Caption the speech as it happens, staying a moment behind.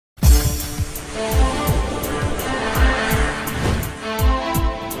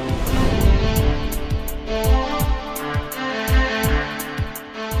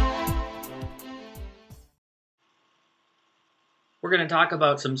going to talk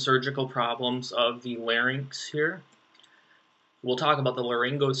about some surgical problems of the larynx here. We'll talk about the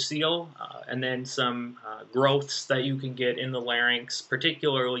laryngosele and then some growths that you can get in the larynx,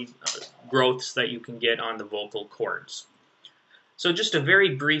 particularly growths that you can get on the vocal cords. So just a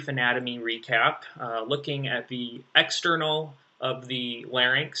very brief anatomy recap, looking at the external of the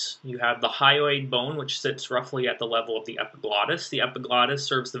larynx. You have the hyoid bone, which sits roughly at the level of the epiglottis. The epiglottis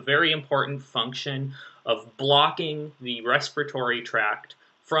serves the very important function of blocking the respiratory tract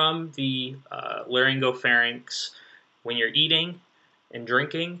from the laryngopharynx. When you're eating and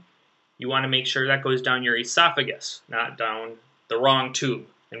drinking, you want to make sure that goes down your esophagus, not down the wrong tube.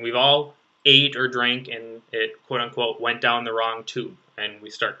 And we've all ate or drank and it, quote unquote, went down the wrong tube, and we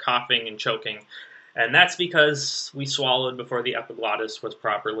start coughing and choking. And that's because we swallowed before the epiglottis was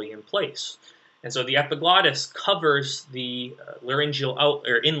properly in place. And so the epiglottis covers the laryngeal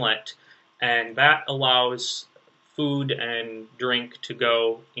inlet, and that allows food and drink to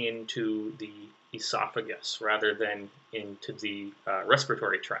go into the esophagus rather than into the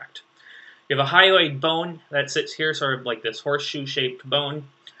respiratory tract. You have a hyoid bone that sits here, sort of like this horseshoe-shaped bone.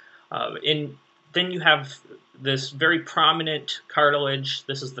 Then you have this very prominent cartilage.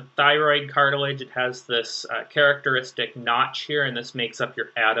 This is the thyroid cartilage. It has this characteristic notch here, and this makes up your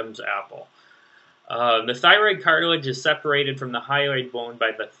Adam's apple. The thyroid cartilage is separated from the hyoid bone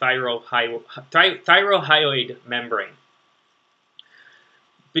by the thyrohyoid membrane.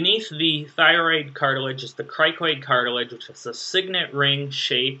 Beneath the thyroid cartilage is the cricoid cartilage, which is a signet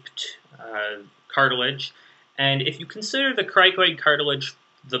ring-shaped cartilage. And if you consider the cricoid cartilage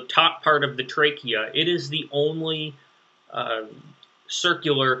the top part of the trachea, it is the only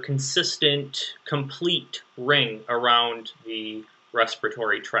circular, consistent, complete ring around the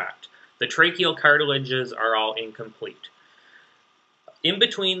respiratory tract. The tracheal cartilages are all incomplete. In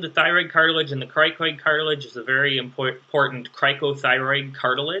between the thyroid cartilage and the cricoid cartilage is a very important cricothyroid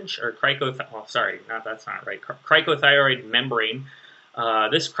cartilage, or cricothyroid membrane.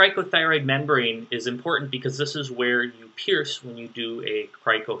 This cricothyroid membrane is important because this is where you pierce when you do a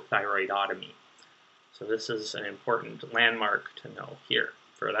cricothyroidotomy. So this is an important landmark to know here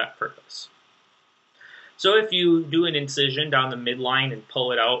for that purpose. So if you do an incision down the midline and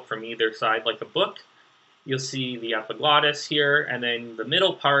pull it out from either side like a book, you'll see the epiglottis here, and then the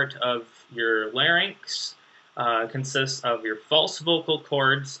middle part of your larynx consists of your false vocal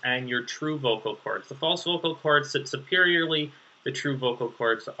cords and your true vocal cords. The false vocal cords sit superiorly, the true vocal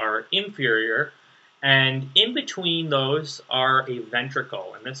cords are inferior, and in between those are a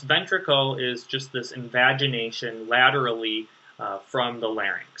ventricle, and this ventricle is just this invagination laterally from the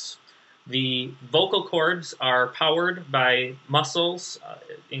larynx. The vocal cords are powered by muscles,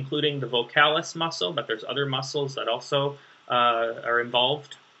 including the vocalis muscle, but there's other muscles that also are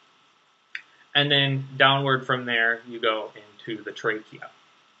involved. And then downward from there, you go into the trachea.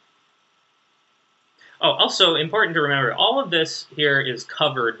 Oh, also important to remember, all of this here is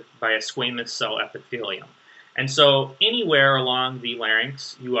covered by a squamous cell epithelium. And so anywhere along the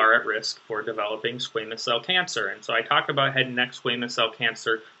larynx, you are at risk for developing squamous cell cancer. And so I talk about head and neck squamous cell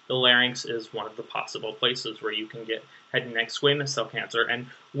cancer. The larynx is one of the possible places where you can get head and neck squamous cell cancer. And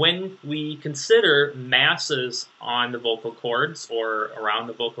when we consider masses on the vocal cords or around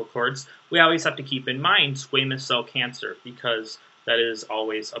the vocal cords, we always have to keep in mind squamous cell cancer because that is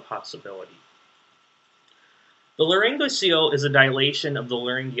always a possibility. The laryngosele is a dilation of the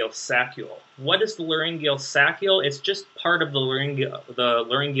laryngeal saccule. What is the laryngeal saccule? It's just part of the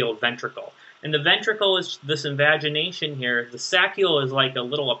laryngeal ventricle. And the ventricle is this invagination here. The saccule is like a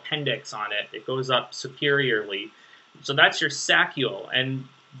little appendix on it. It goes up superiorly. So that's your saccule, and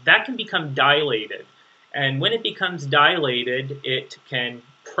that can become dilated. And when it becomes dilated, it can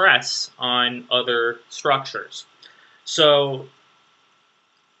press on other structures. So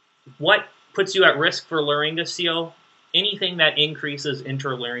what puts you at risk for laryngosele? Anything that increases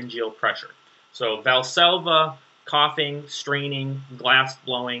interlaryngeal pressure. So Valsalva, coughing, straining, glass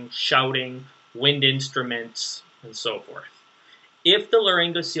blowing, shouting, wind instruments, and so forth. If the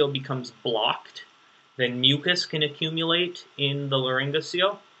laryngosele becomes blocked, then mucus can accumulate in the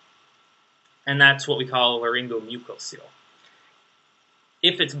laryngosele, and that's what we call a laryngomucosele.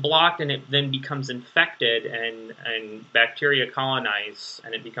 If it's blocked and it then becomes infected and bacteria colonize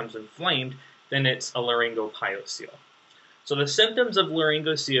and it becomes inflamed, then it's a laryngopyosele. So the symptoms of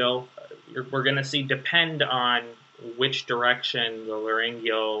laryngosele, we're going to see, depend on which direction the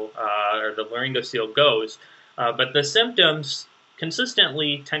laryngosele goes, but the symptoms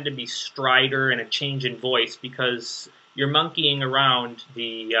consistently tend to be stridor and a change in voice because you're monkeying around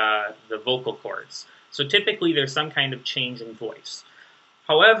the vocal cords. So typically there's some kind of change in voice.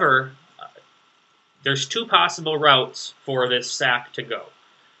 However, there's two possible routes for this sac to go.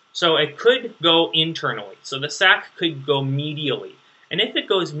 So it could go internally. So the sac could go medially. And if it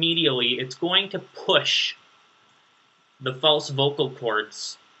goes medially, it's going to push the false vocal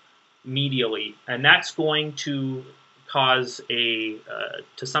cords medially, and that's going to cause to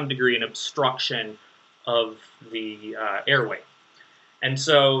some degree, an obstruction of the airway. And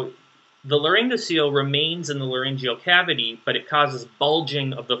so the laryngosele remains in the laryngeal cavity, but it causes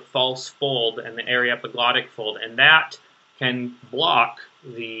bulging of the false fold and the aryepiglottic fold, and that can block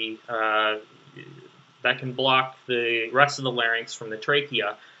the rest of the larynx from the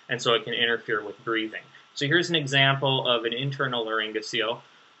trachea, and so it can interfere with breathing. So here's an example of an internal laryngosele.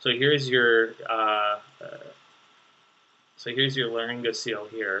 So here's your laryngosele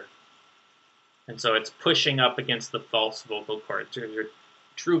here, and so it's pushing up against the false vocal cords. Here's your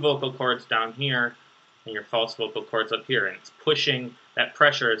true vocal cords down here, and your false vocal cords up here, and it's pushing. That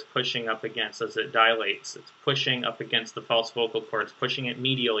pressure is pushing up against as it dilates. It's pushing up against the false vocal cords, pushing it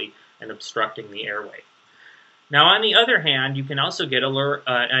medially and obstructing the airway. Now, on the other hand, you can also get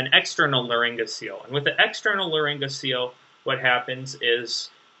an external laryngosele, and with the external laryngosele, what happens is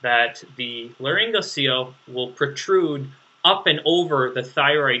that the laryngosele will protrude up and over the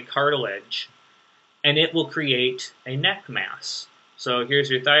thyroid cartilage, and it will create a neck mass. So here's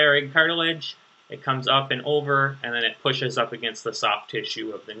your thyroid cartilage, it comes up and over, and then it pushes up against the soft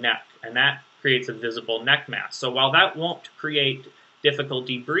tissue of the neck, and that creates a visible neck mass. So while that won't create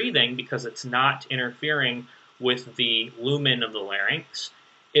difficulty breathing because it's not interfering with the lumen of the larynx,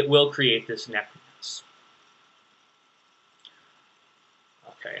 it will create this neck mass.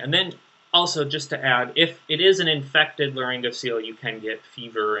 Okay, and then also just to add, if it is an infected laryngosele, you can get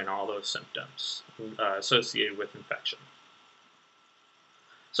fever and all those symptoms associated with infection.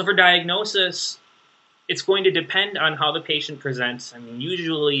 So for diagnosis, it's going to depend on how the patient presents. I mean,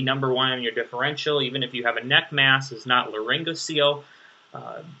 usually number one on your differential, even if you have a neck mass, is not laryngosele.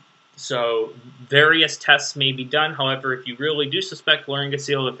 So various tests may be done. However, if you really do suspect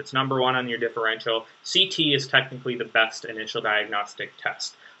laryngosele, if it's number one on your differential, CT is technically the best initial diagnostic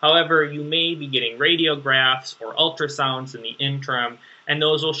test. However, you may be getting radiographs or ultrasounds in the interim, and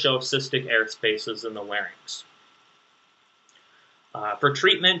those will show cystic air spaces in the larynx. For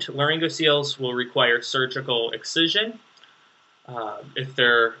treatment, laryngoseles will require surgical excision. If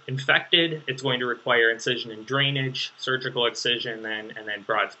they're infected, it's going to require incision and drainage, surgical excision, and then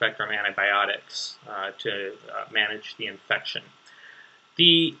broad-spectrum antibiotics to manage the infection.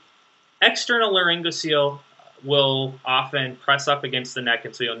 The external laryngosele will often press up against the neck,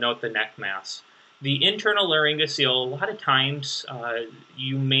 and so you'll note the neck mass. The internal laryngosele, a lot of times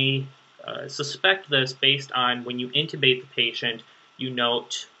you may suspect this based on when you intubate the patient, you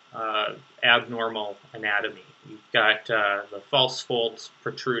note abnormal anatomy. You've got the false folds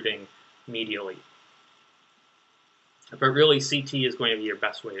protruding medially. But really, CT is going to be your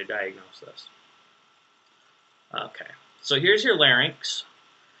best way to diagnose this. Okay, so here's your larynx.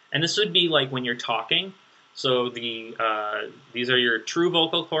 And this would be like when you're talking. So these are your true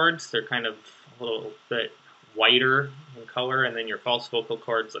vocal cords. They're kind of a little bit whiter in color, and then your false vocal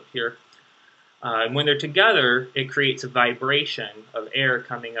cords up here. And when they're together, it creates a vibration of air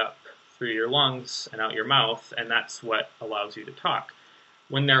coming up through your lungs and out your mouth, and that's what allows you to talk.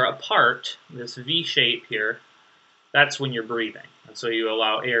 When they're apart, this V shape here, that's when you're breathing. And so you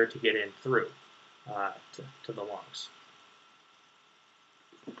allow air to get in through to the lungs.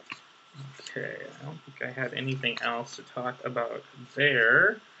 Okay, I don't think I have anything else to talk about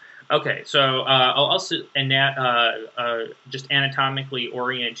there. Okay, so I'll also just anatomically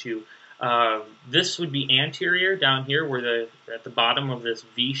orient you. This would be anterior down here, where at the bottom of this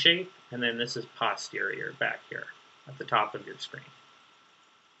V shape, and then this is posterior back here at the top of your screen.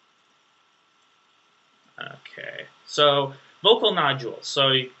 Okay, so vocal nodules. So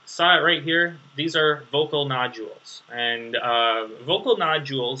you saw it right here. These are vocal nodules, and vocal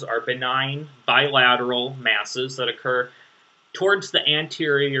nodules are benign bilateral masses that occur towards the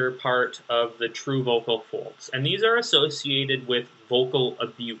anterior part of the true vocal folds, and these are associated with vocal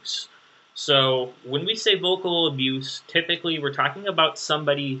abuse. So when we say vocal abuse, typically we're talking about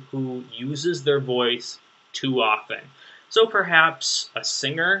somebody who uses their voice too often. So perhaps a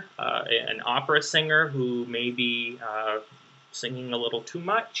singer, an opera singer who may be singing a little too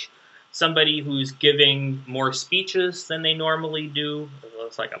much, somebody who's giving more speeches than they normally do,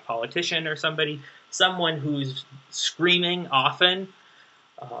 it's like a politician or somebody, someone who's screaming often,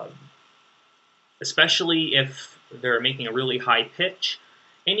 especially if they're making a really high pitch.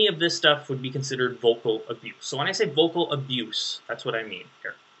 Any of this stuff would be considered vocal abuse. So when I say vocal abuse, that's what I mean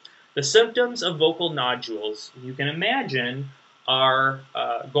here. The symptoms of vocal nodules, you can imagine, are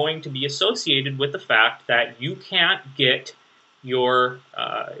going to be associated with the fact that you can't get your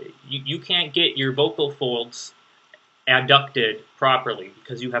you can't get your vocal folds adducted properly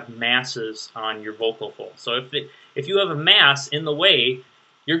because you have masses on your vocal folds. So if you have a mass in the way,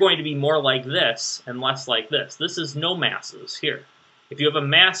 you're going to be more like this and less like this. This is no masses here. If you have a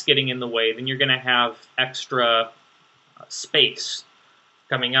mass getting in the way, then you're going to have extra space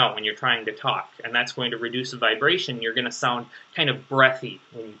coming out when you're trying to talk, and that's going to reduce the vibration. You're going to sound kind of breathy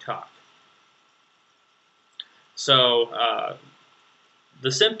when you talk. So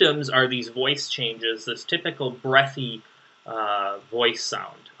the symptoms are these voice changes, this typical breathy voice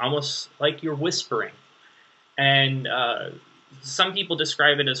sound, almost like you're whispering. And some people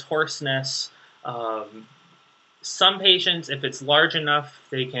describe it as hoarseness. Some patients, if it's large enough,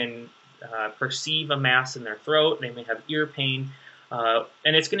 they can perceive a mass in their throat. They may have ear pain.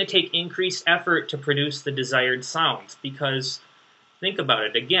 And it's going to take increased effort to produce the desired sounds because, think about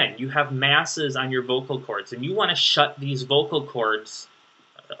it, again, you have masses on your vocal cords, and you want to shut these vocal cords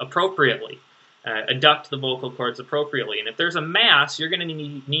appropriately, adduct the vocal cords appropriately. And if there's a mass, you're going to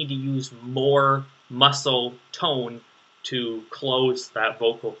need to use more muscle tone to close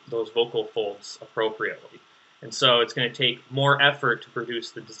those vocal folds appropriately. And so it's going to take more effort to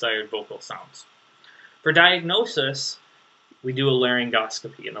produce the desired vocal sounds. For diagnosis, we do a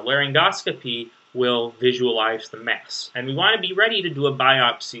laryngoscopy, and the laryngoscopy will visualize the mass. And we want to be ready to do a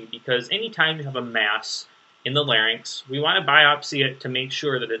biopsy because anytime you have a mass in the larynx, we want to biopsy it to make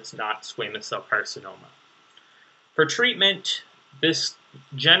sure that it's not squamous cell carcinoma. For treatment, this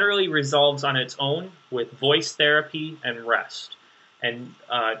generally resolves on its own with voice therapy and rest. And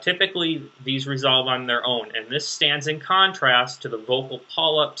typically, these resolve on their own. And this stands in contrast to the vocal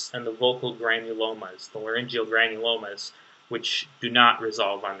polyps and the vocal granulomas, the laryngeal granulomas, which do not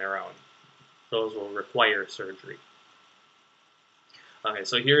resolve on their own. Those will require surgery. Okay,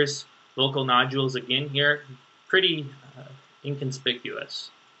 so here's vocal nodules again here. Pretty inconspicuous.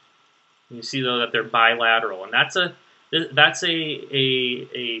 You see, though, that they're bilateral. And that's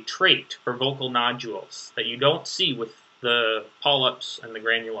a trait for vocal nodules that you don't see with the polyps and the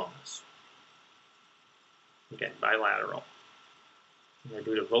granulomas. Again, bilateral. And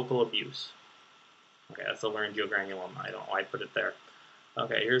due to vocal abuse. Okay, that's a laryngeal granuloma. I don't know why I put it there.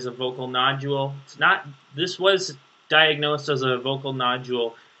 Okay, here's a vocal nodule. This was diagnosed as a vocal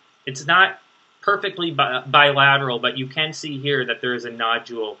nodule. It's not perfectly bilateral, but you can see here that there is a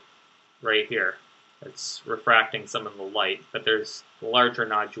nodule right here. It's refracting some of the light, but there's larger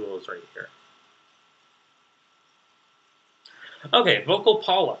nodules right here. Okay, vocal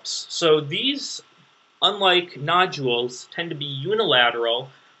polyps. So these, unlike nodules, tend to be unilateral,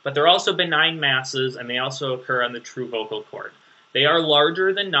 but they're also benign masses, and they also occur on the true vocal cord. They are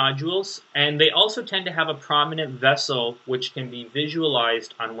larger than nodules, and they also tend to have a prominent vessel, which can be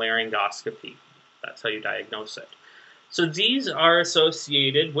visualized on laryngoscopy. That's how you diagnose it. So these are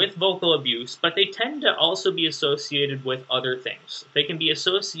associated with vocal abuse, but they tend to also be associated with other things. They can be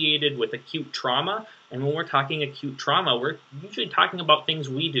associated with acute trauma, and when we're talking acute trauma, we're usually talking about things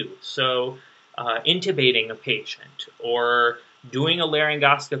we do. So intubating a patient, or doing a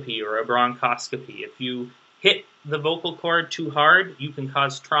laryngoscopy or a bronchoscopy. If you hit the vocal cord too hard, you can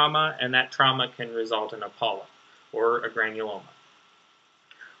cause trauma, and that trauma can result in a polyp or a granuloma.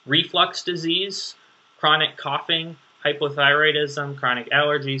 Reflux disease, chronic coughing, hypothyroidism, chronic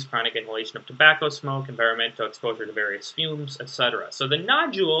allergies, chronic inhalation of tobacco smoke, environmental exposure to various fumes, etc. So the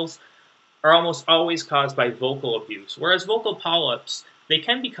nodules are almost always caused by vocal abuse, whereas vocal polyps, they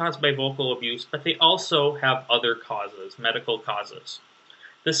can be caused by vocal abuse, but they also have other causes, medical causes.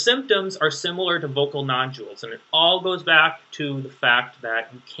 The symptoms are similar to vocal nodules, and it all goes back to the fact that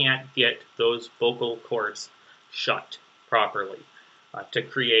you can't get those vocal cords shut properly to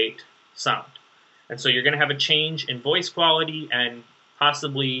create sound. And so you're going to have a change in voice quality and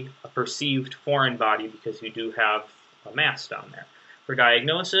possibly a perceived foreign body because you do have a mass down there. For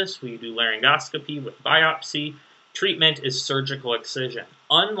diagnosis, we do laryngoscopy with biopsy. Treatment is surgical excision.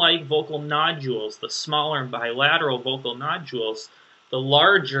 Unlike vocal nodules, the smaller bilateral vocal nodules, the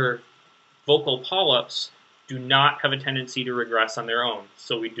larger vocal polyps do not have a tendency to regress on their own,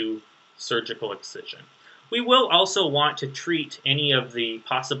 so we do surgical excision. We will also want to treat any of the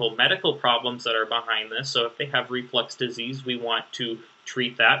possible medical problems that are behind this. So if they have reflux disease, we want to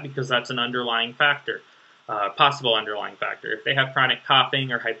treat that because that's an underlying factor, possible underlying factor. If they have chronic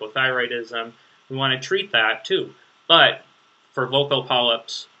coughing or hypothyroidism, we want to treat that too. But for vocal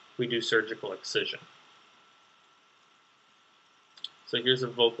polyps, we do surgical excision. So here's a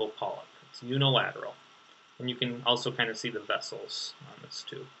vocal polyp. It's unilateral. And you can also kind of see the vessels on this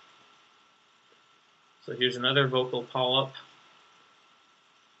too. So here's another vocal polyp.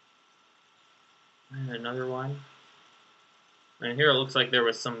 And another one. And here it looks like there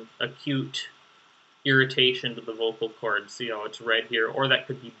was some acute irritation to the vocal cord. See how it's red here? Or that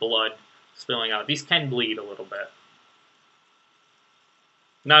could be blood spilling out. These can bleed a little bit.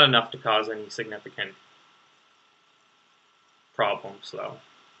 Not enough to cause any significant problems, though.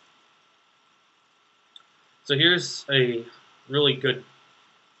 So here's a really good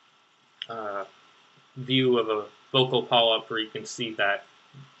view of a vocal polyp where you can see that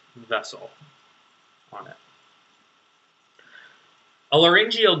vessel on it. A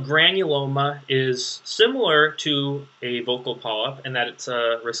laryngeal granuloma is similar to a vocal polyp in that it's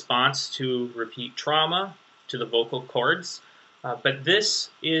a response to repeat trauma to the vocal cords, but this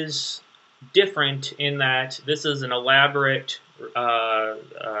is different in that this is an elaborate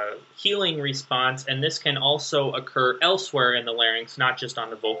healing response, and this can also occur elsewhere in the larynx, not just on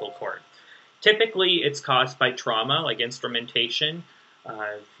the vocal cord. Typically, it's caused by trauma, like instrumentation.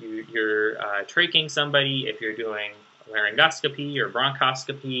 If you're tracheing somebody, if you're doing laryngoscopy or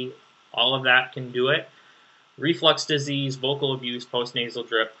bronchoscopy, all of that can do it. Reflux disease, vocal abuse, postnasal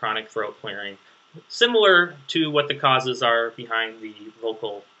drip, chronic throat clearing, similar to what the causes are behind the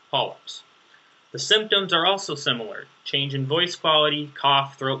vocal polyps. The symptoms are also similar: change in voice quality,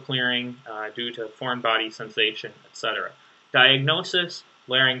 cough, throat clearing due to foreign body sensation, etc. Diagnosis: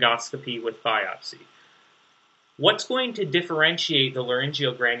 laryngoscopy with biopsy. What's going to differentiate the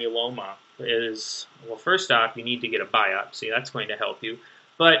laryngeal granuloma is, well, first off, you need to get a biopsy. That's going to help you.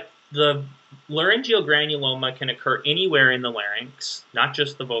 But the laryngeal granuloma can occur anywhere in the larynx, not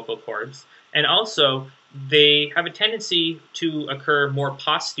just the vocal cords. And also, they have a tendency to occur more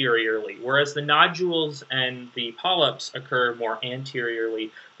posteriorly, whereas the nodules and the polyps occur more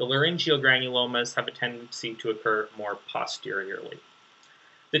anteriorly. The laryngeal granulomas have a tendency to occur more posteriorly.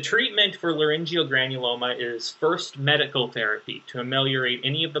 The treatment for laryngeal granuloma is first medical therapy to ameliorate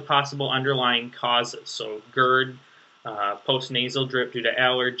any of the possible underlying causes, so GERD, postnasal drip due to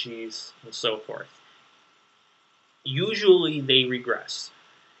allergies, and so forth. Usually they regress.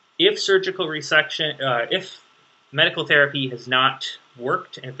 If surgical resection, if medical therapy has not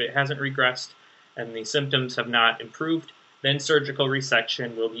worked, if it hasn't regressed, and the symptoms have not improved, then surgical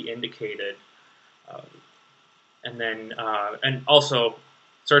resection will be indicated. And also,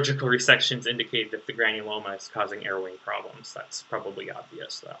 surgical resection is indicated if the granuloma is causing airway problems. That's probably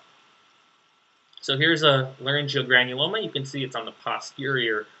obvious, though. So here's a laryngeal granuloma. You can see it's on the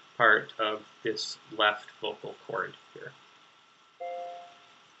posterior part of this left vocal cord here.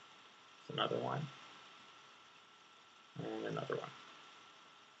 Another one, and another one.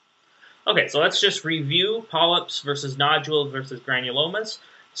 Okay, so let's just review polyps versus nodules versus granulomas.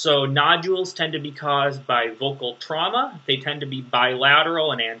 So nodules tend to be caused by vocal trauma. They tend to be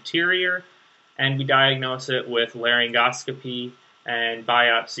bilateral and anterior, and we diagnose it with laryngoscopy and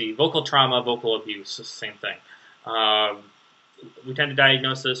biopsy. Vocal trauma, vocal abuse, is the same thing. We tend to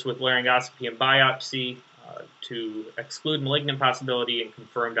diagnose this with laryngoscopy and biopsy to exclude malignant possibility and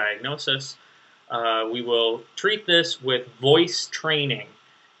confirm diagnosis. We will treat this with voice training,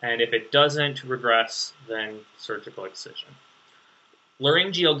 and if it doesn't regress, then surgical excision.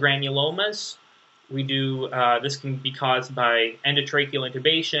 Laryngeal granulomas, we do, this can be caused by endotracheal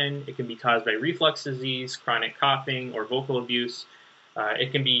intubation, it can be caused by reflux disease, chronic coughing, or vocal abuse.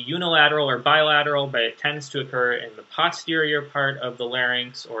 It can be unilateral or bilateral, but it tends to occur in the posterior part of the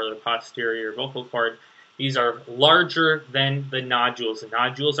larynx or the posterior vocal cord. These are larger than the nodules. The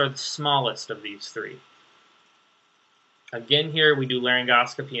nodules are the smallest of these three. Again, here we do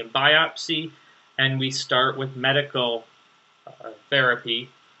laryngoscopy and biopsy, and we start with medical therapy,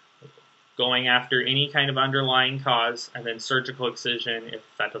 going after any kind of underlying cause, and then surgical excision if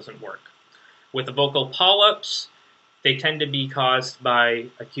that doesn't work. With the vocal polyps, they tend to be caused by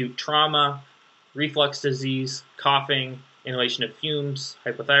acute trauma, reflux disease, coughing, inhalation of fumes,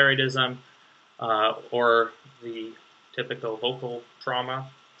 hypothyroidism, or the typical vocal trauma.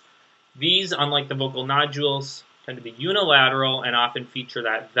 These, unlike the vocal nodules, tend to be unilateral and often feature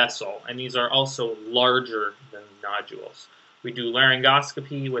that vessel, and these are also larger than nodules. We do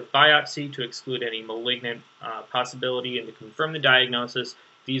laryngoscopy with biopsy to exclude any malignant possibility and to confirm the diagnosis.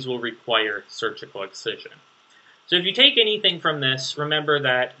 These will require surgical excision. So if you take anything from this, remember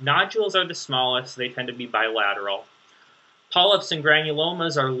that nodules are the smallest. They tend to be bilateral. Polyps and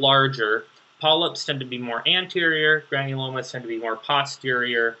granulomas are larger. Polyps tend to be more anterior. Granulomas tend to be more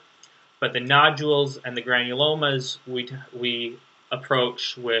posterior. But the nodules and the granulomas we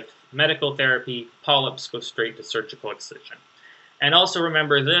approach with medical therapy. Polyps go straight to surgical excision. And also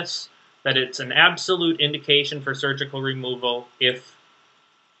remember this, that it's an absolute indication for surgical removal if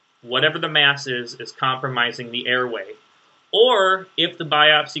whatever the mass is compromising the airway, or if the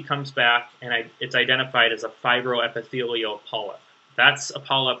biopsy comes back and it's identified as a fibroepithelial polyp. That's a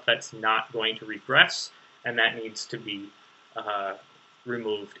polyp that's not going to regress, and that needs to be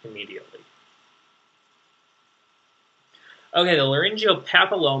removed immediately. Okay, the laryngeal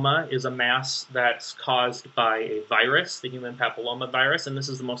papilloma is a mass that's caused by a virus, the human papilloma virus, and this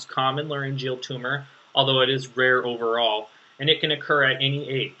is the most common laryngeal tumor, although it is rare overall, and it can occur at any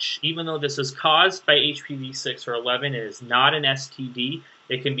age. Even though this is caused by HPV 6 or 11, it is not an STD.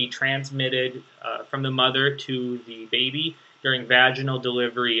 It can be transmitted from the mother to the baby during vaginal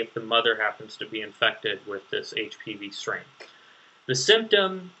delivery if the mother happens to be infected with this HPV strain. The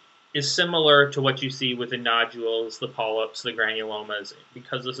symptom is similar to what you see with the nodules, the polyps, the granulomas,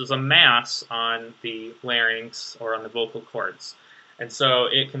 because this is a mass on the larynx or on the vocal cords. And so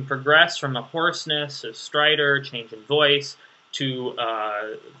it can progress from a hoarseness, a stridor, change in voice, to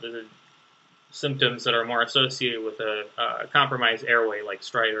the symptoms that are more associated with a compromised airway like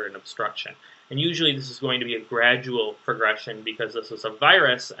stridor and obstruction. And usually this is going to be a gradual progression because this is a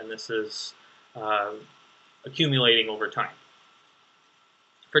virus and this is accumulating over time.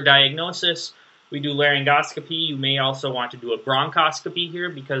 For diagnosis, we do laryngoscopy. You may also want to do a bronchoscopy here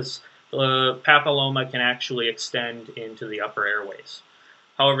because the papilloma can actually extend into the upper airways.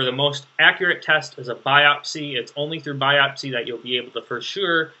 However, the most accurate test is a biopsy. It's only through biopsy that you'll be able to for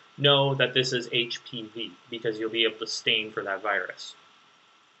sure know that this is HPV because you'll be able to stain for that virus.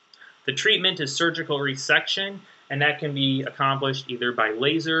 The treatment is surgical resection, and that can be accomplished either by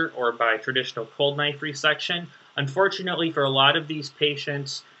laser or by traditional cold knife resection. Unfortunately, for a lot of these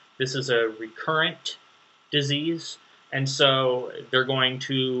patients, this is a recurrent disease, and so they're going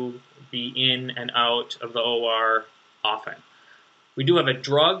to be in and out of the OR often. We do have a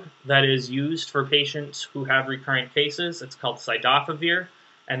drug that is used for patients who have recurrent cases. It's called cidofovir,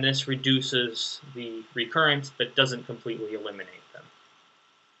 and this reduces the recurrence but doesn't completely eliminate them.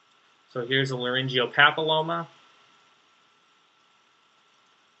 So here's a laryngeal papilloma.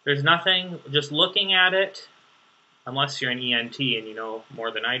 There's nothing, just looking at it, unless you're an ENT and you know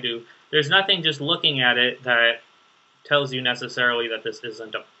more than I do, there's nothing just looking at it that tells you necessarily that this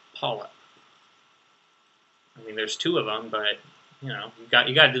isn't a polyp. I mean, there's two of them, but you know, you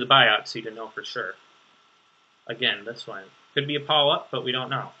got to do the biopsy to know for sure. Again, this one could be a polyp, but we don't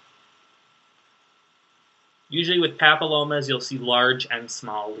know. Usually with papillomas, you'll see large and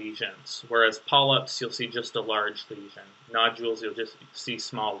small lesions, whereas polyps, you'll see just a large lesion. Nodules, you'll just see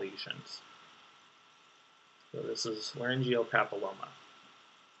small lesions. So this is laryngeal papilloma.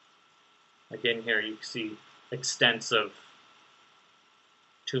 Again, here you see extensive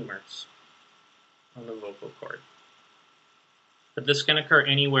tumors on the vocal cord. But this can occur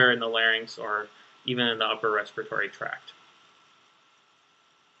anywhere in the larynx or even in the upper respiratory tract.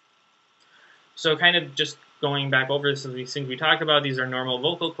 So kind of just going back over some of these things we talked about, these are normal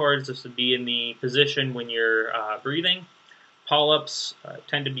vocal cords. This would be in the position when you're breathing. Polyps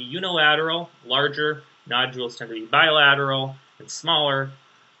tend to be unilateral, larger. Nodules tend to be bilateral and smaller.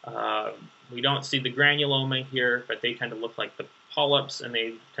 We don't see the granuloma here, but they tend to look like the polyps, and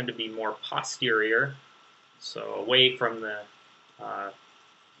they tend to be more posterior, so away from the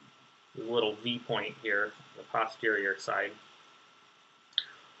little V point here, the posterior side.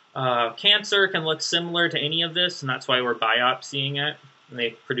 Cancer can look similar to any of this, and that's why we're biopsying it, and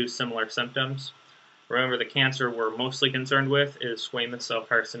they produce similar symptoms. Remember, the cancer we're mostly concerned with is squamous cell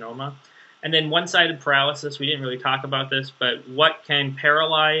carcinoma. And then one-sided paralysis, we didn't really talk about this, but what can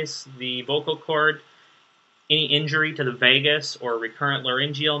paralyze the vocal cord? Any injury to the vagus or recurrent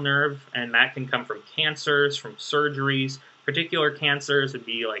laryngeal nerve, and that can come from cancers, from surgeries. Particular cancers would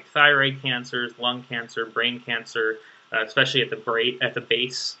be like thyroid cancers, lung cancer, brain cancer, especially at the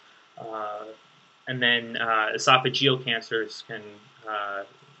base. And then esophageal cancers can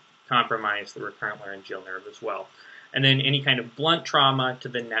compromise the recurrent laryngeal nerve as well. And then any kind of blunt trauma to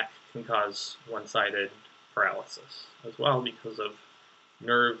the neck can cause one-sided paralysis as well because of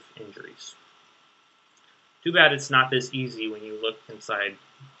nerve injuries. Too bad it's not this easy when you look inside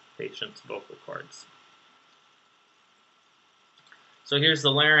patients' vocal cords. So here's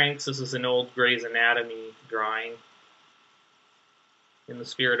the larynx. This is an old Grey's Anatomy drawing. In the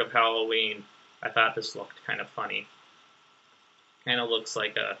spirit of Halloween, I thought this looked kind of funny. Kind of looks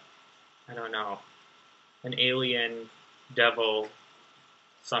like a, I don't know, an alien, devil,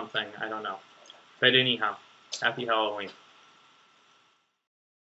 something, I don't know. But anyhow, happy Halloween.